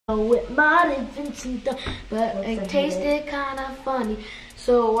With my lips and stuff, but it tasted kind of funny.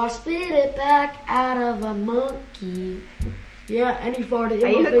 So I spit it back out of a monkey. Yeah, and he farted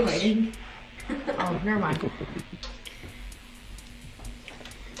in my face. Oh, never mind.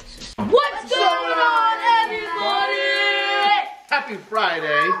 What's going on, everybody? Happy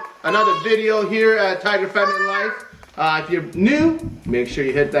Friday. Another video here at Tiger Family Life. If you're new, make sure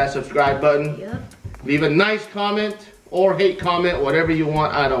you hit that subscribe button. Yep. Leave a nice comment or hate comment, whatever you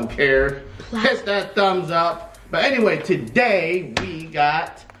want, I don't care. Hit that thumbs up. But anyway, today we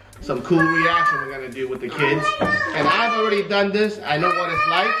got some cool reaction we're gonna do with the kids. And I've already done this, I know what it's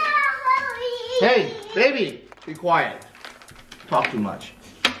like. Hey, baby, be quiet. Talk too much.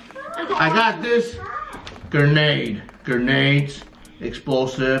 I got this grenades,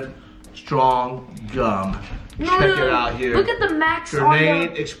 explosive, strong gum. Check it out here. Look at the max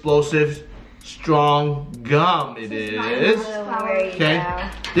grenade, explosive, strong gum it is. Okay,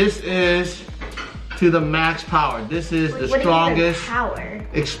 this is to the max power. This is the strongest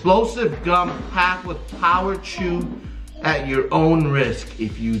explosive gum packed with power. Chew at your own risk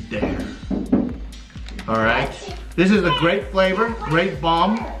if you dare. Alright, this is a great flavor, great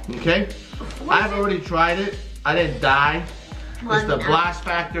bomb. Okay, I've already tried it, I didn't die. It's the blast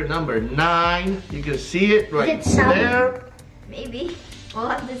factor number 9. You can see it right there. Maybe. We'll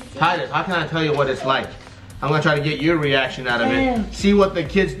have to see. Titus, how can I tell you what it's like? I'm gonna try to get your reaction out of it. See what the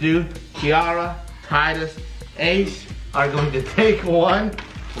kids do. Tiara, Titus, Ace are going to take one.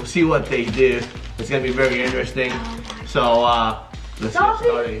 We'll see what they do. It's gonna be very interesting. So let's get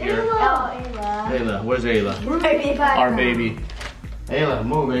started here. Ayla. Ayla, where's Ayla? Our baby. Ayla,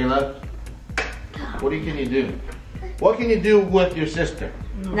 move Ayla. What can you do? What can you do with your sister?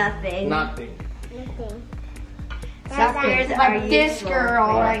 Nothing. Nothing. Sisters like this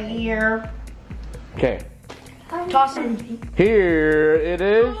girl right here. Okay. Toss it. Here it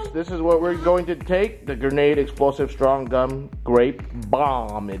is. This is what we're going to take. The grenade explosive strong gum grape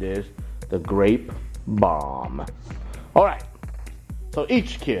bomb it is. The grape bomb. Alright. So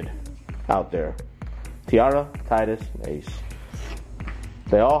each kid out there, Tiara, Titus, and Ace,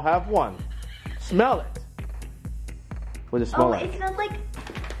 they all have one. Smell it. What does it smell like? It smells like...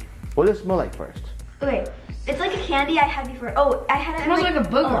 What does it smell like first? Okay. It's like a candy I had before. Oh, I had it. It smells like a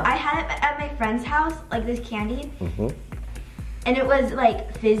booger. Oh, I had it at my friend's house, like this candy. And it was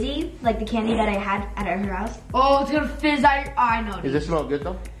like fizzy, like the candy that I had at her house. Oh, it's gonna fizz. I know. Does it smell good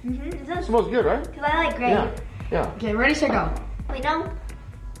though? It smells good, right? Because I like grape. Yeah. Okay, ready, set, go. Wait, no.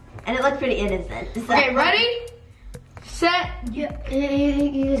 And it looks pretty innocent. Okay, ready, set. Yeah,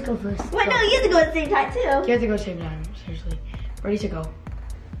 you just go first. Wait, no, you have to go at the same time too. You have to go at the same time. Seriously. Ready, set, go.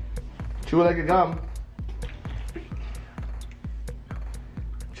 Chew it like a gum.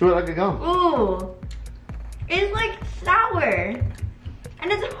 Chew it like a gum. Ooh. It's like sour.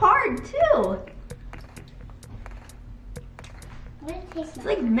 And it's hard too. It's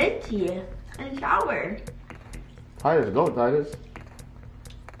like minty and sour. Titus, go Titus.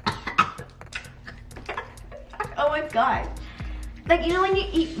 Oh my god. Like, you know when you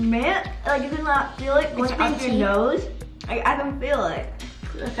eat mint, like you can not feel it going up your nose? Like, I can feel it.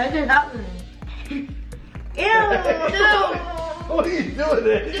 That didn't happen. Ew, no. What are you doing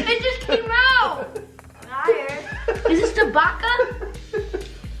there? It just came out. Liar. Is this tobacco?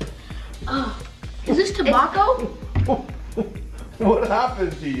 Oh, is this tobacco? What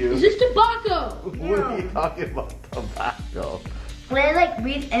happened to you? Is this tobacco? What are you talking about, tobacco? When I like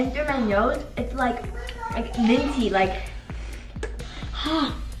breathe in through my nose, it's like minty, like.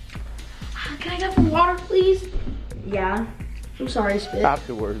 Can I get some water, please? Yeah. I'm sorry, spit.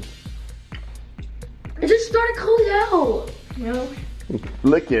 Afterwards. It just started coming out. No.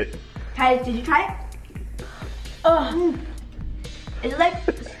 Lick it. Titus, did you try it? Oh. It's like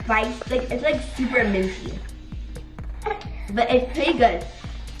spice, like it's like super minty. But it's pretty good.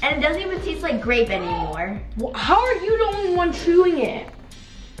 And it doesn't even taste like grape anymore. Well, how are you the only one chewing it?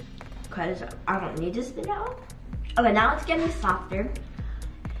 Because I don't need to spit it out. Okay, now it's getting softer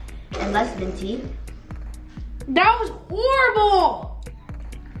and less minty. That was horrible.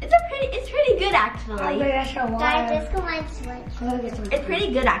 It's pretty good actually. It's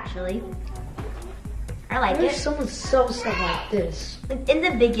pretty good actually. I like it. Someone sells stuff like this. In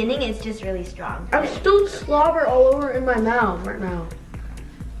the beginning, it's just really strong. I'm still slobber all over in my mouth right now.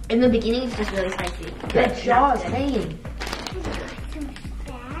 In the beginning, it's just really spicy. That jaw is hanging.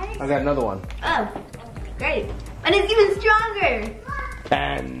 I got another one. Oh, great. And it's even stronger.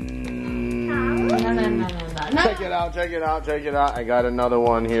 No. Check it out, check it out, check it out. I got another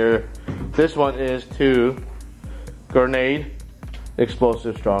one here. This one is to grenade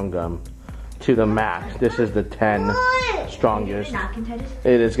explosive strong gum. to the max. This is the 10 strongest.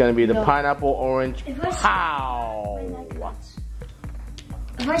 It is going to be the pineapple orange. Pow!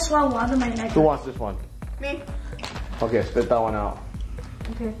 If I swallow water, my neck. Who wants this one? Me. Okay, spit that one out.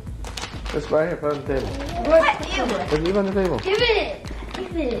 Okay. This right here, put it on the table. What? Leave it on the table. Give it!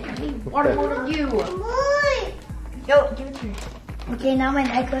 Give it! I need water more than you. Yo, give it to me. Okay, now my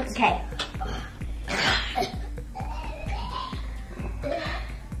neck looks. Okay.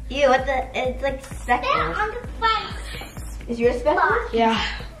 Ew, what the? It's like speckles. Is yours speckles? Yeah.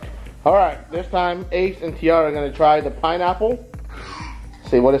 Alright, this time Ace and Tiara are going to try the pineapple.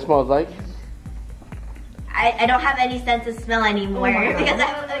 See what it smells like. I don't have any sense of smell anymore because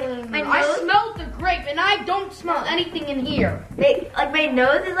I smelled the grape and I don't smell anything in here. Like my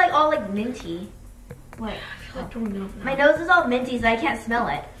nose is like all like minty. Wait, I feel like throwing up now. My nose is all minty, so I can't smell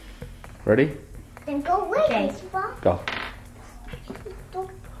it. Ready? Then go away. Okay. Go.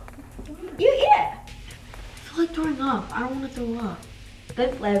 You eat it. I feel like throwing up. I don't want to throw up.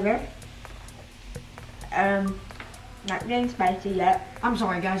 Good flavor. Not getting spicy yet. I'm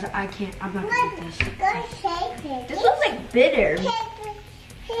sorry, guys. I can't. I'm not gonna eat this. This looks like bitter.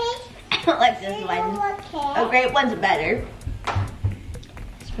 I don't like this one. A grape one's better.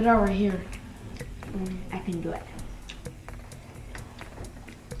 Spit it out right here. I can do it.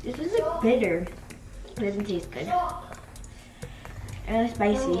 This is like bitter. It doesn't taste good. And it's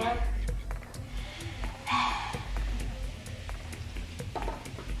spicy.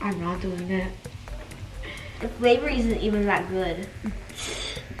 I'm not doing it. The flavor isn't even that good.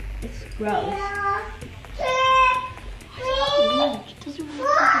 It's gross. It doesn't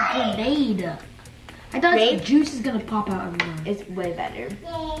look like a grenade. I thought the juice is gonna pop out everywhere. It's way better.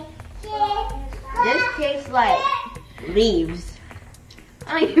 This tastes like leaves.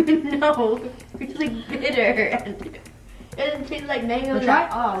 I don't even know. It's like bitter. It doesn't taste like mangoes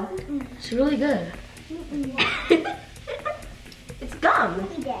at all. It's really good. It's gum.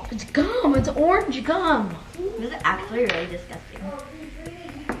 It's gum. It's orange gum. This is actually really disgusting.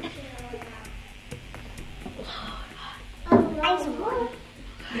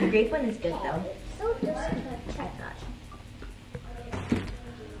 The grape one is good though. Try that.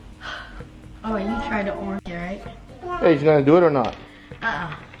 Oh, you tried the orange, right? Hey, you gonna do it or not?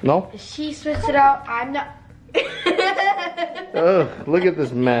 No? She spits it out. I'm not. Ugh, look at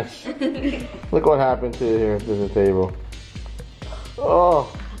this mess. Look what happened to here to the table.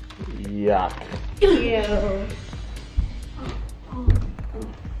 Oh, yuck. Ew.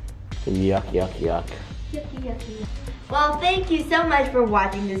 Yuck, yuck, yuck. Yucky, yucky. Well, thank you so much for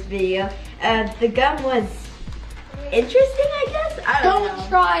watching this video. The gum was interesting, I guess. I don't know.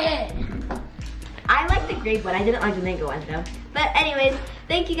 Try it. I like the grape one. I didn't like the mango one though. But anyways,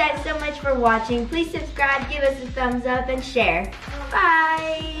 thank you guys so much for watching. Please subscribe, give us a thumbs up, and share.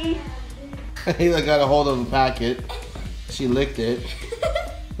 Bye. Ayla got a hold of the packet. She licked it.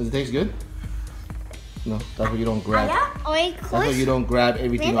 Does it taste good? No, that's why you don't grab. That's why you don't grab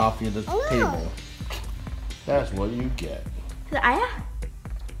everything off the table. That's what you get. Is it Aya?